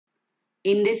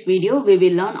In this video, we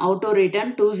will learn how to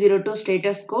return 202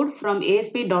 status code from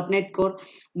ASP.NET Core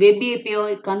Web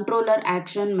API controller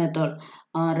action method.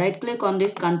 Right click on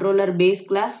this controller base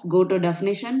class, go to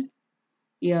definition.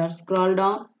 Here scroll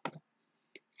down.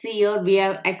 See here we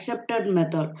have accepted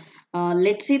method.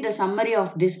 Let's see the summary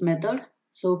of this method.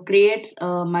 So creates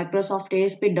a Microsoft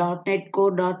ASP.NET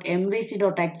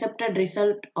Core.mvc.accepted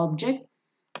result object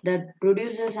that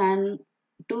produces an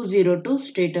 202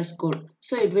 status code.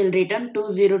 So it will return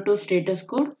 202 status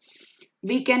code.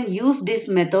 We can use this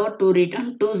method to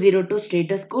return 202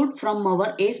 status code from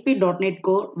our ASP.NET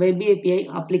Core Web API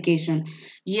application.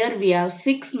 Here we have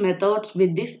 6 methods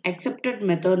with this accepted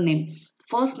method name.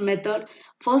 First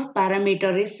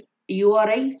parameter is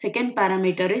URI, second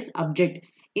parameter is object.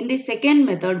 In the second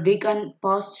method, we can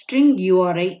pass string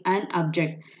URI and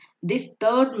object. This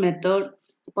third method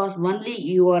pass only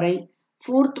URI.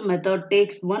 Fourth method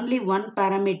takes only one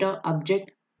parameter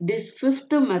object. This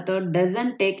fifth method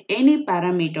doesn't take any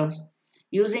parameters.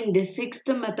 Using this sixth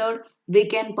method, we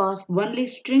can pass only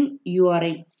string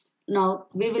URI. Now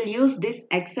we will use this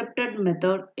accepted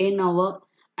method in our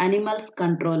animals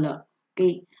controller.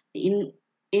 Okay, in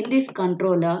this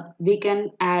controller, we can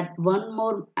add one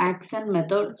more action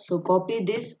method. So copy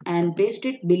this and paste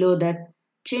it below that.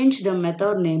 Change the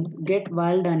method name get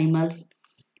wild animals,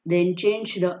 then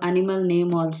change the animal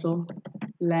name also,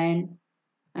 lion,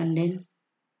 and then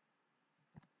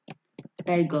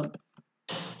tiger.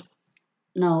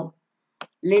 Now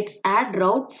let's add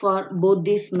route for both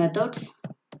these methods.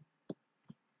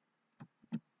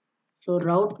 So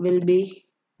route will be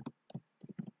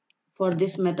for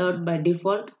this method by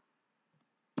default.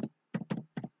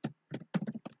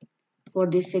 For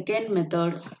the second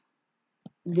method,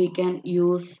 we can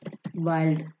use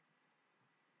wild.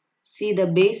 See the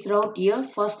base route here.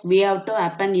 First we have to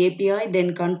append API,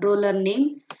 then controller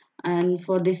name, and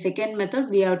for the second method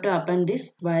we have to append this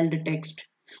wild text.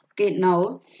 Okay,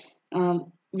 now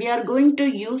we are going to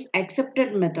use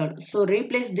accepted method. So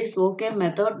replace this OK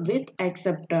method with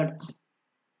accepted.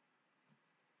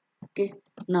 Okay,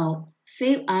 now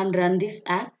save and run this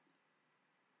app.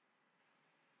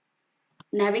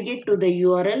 Navigate to the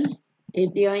URL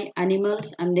API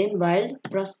animals and then wild.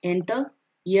 Press enter.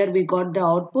 Here we got the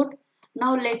output.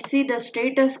 Now let's see the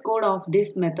status code of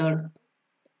this method.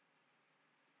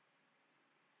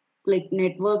 Click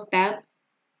network tab.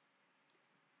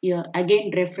 Here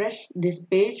again refresh this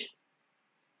page.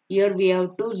 Here we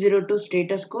have 202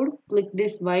 status code. Click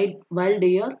this wild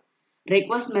here.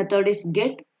 Request method is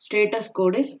get. Status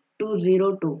code is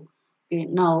 202. Okay,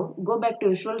 now go back to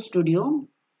Visual Studio.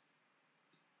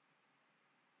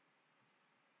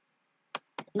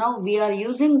 Now we are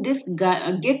using this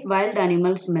get wild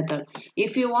animals method.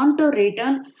 If you want to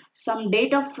return some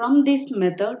data from this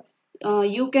method,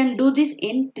 you can do this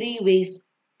in three ways.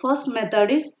 First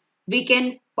method is we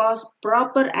can pass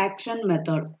proper action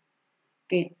method.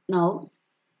 Okay, now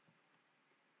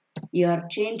here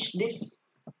change this,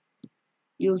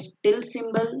 use till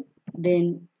symbol,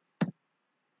 then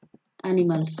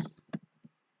animals.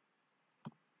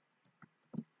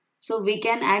 So we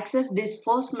can access this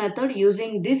first method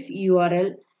using this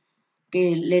URL.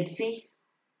 Okay, let's see.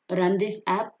 Run this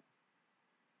app.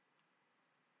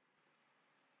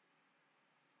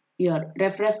 Here,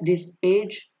 refresh this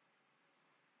page.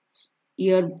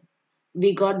 Here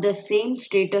we got the same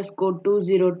status code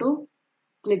 202.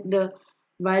 Click the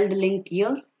wild link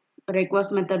here.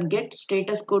 Request method get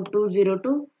status code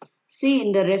 202. See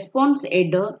in the response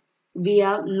header we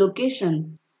have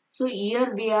location. So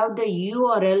here we have the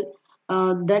URL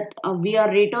that we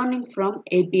are returning from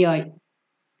API.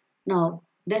 Now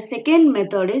the second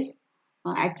method is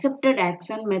accepted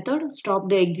action method. Stop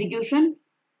the execution.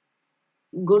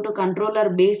 Go to controller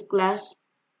base class.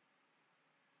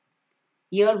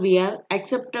 Here we have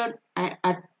accepted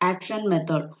action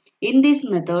method. In this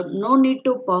method, no need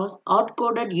to pass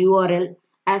hard-coded URL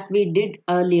as we did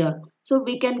earlier. So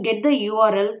we can get the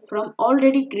URL from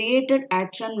already created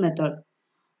action method.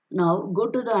 Now go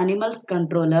to the animals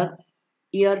controller.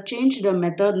 Here change the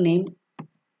method name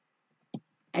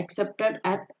accepted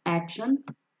at action.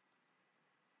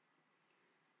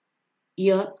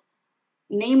 Here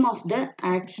name of the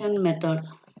action method.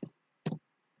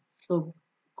 So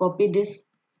copy this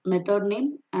method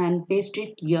name and paste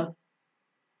it here.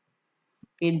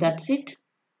 Okay, that's it.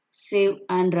 Save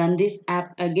and run this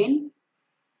app again.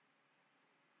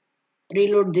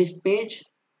 Reload this page.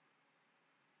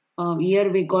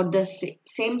 Here we got the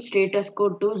same status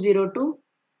code 202.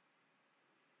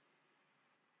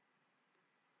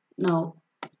 Now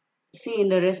see in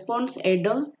the response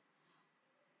header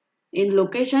In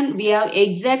location, we have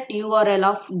exact URL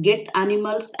of get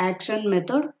animals action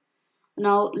method.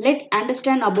 Now let's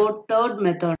understand about third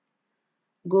method.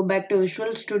 Go back to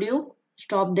Visual Studio,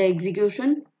 stop the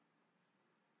execution.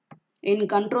 In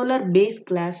controller base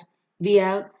class, we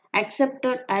have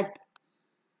accepted at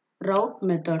route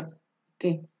method.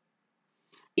 Okay.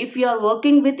 If you are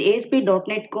working with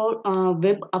ASP.NET Core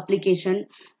web application,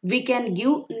 we can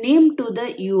give name to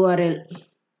the URL.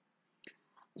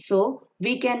 So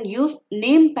we can use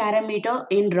name parameter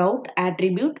in route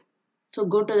attribute. So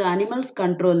go to the animals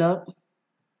controller.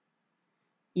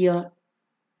 Here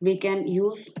we can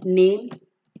use name.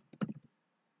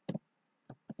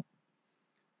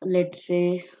 Let's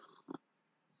say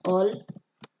all,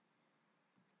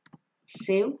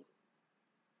 save.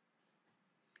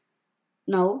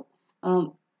 Now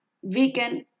we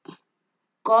can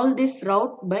call this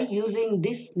route by using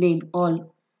this name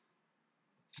all.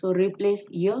 So replace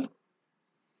here.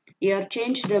 Here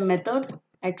change the method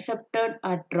accepted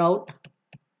at route.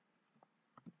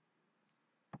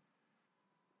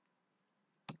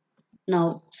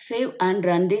 Now save and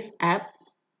run this app.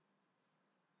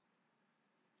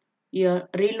 Here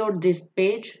reload this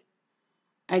page.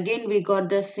 Again we got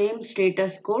the same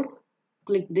status code.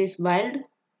 Click this wild.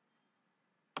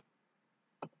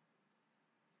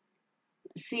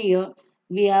 See here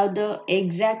we have the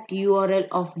exact URL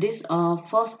of this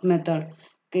first method.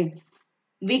 Okay.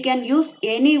 We can use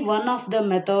any one of the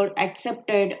method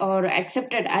accepted or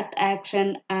accepted at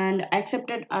action and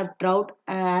accepted at route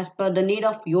as per the need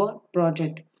of your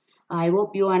project. I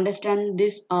hope you understand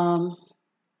this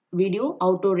video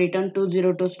how to return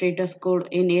 202 status code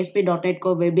in ASP.NET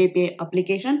Core Web API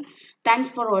application. Thanks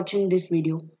for watching this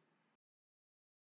video.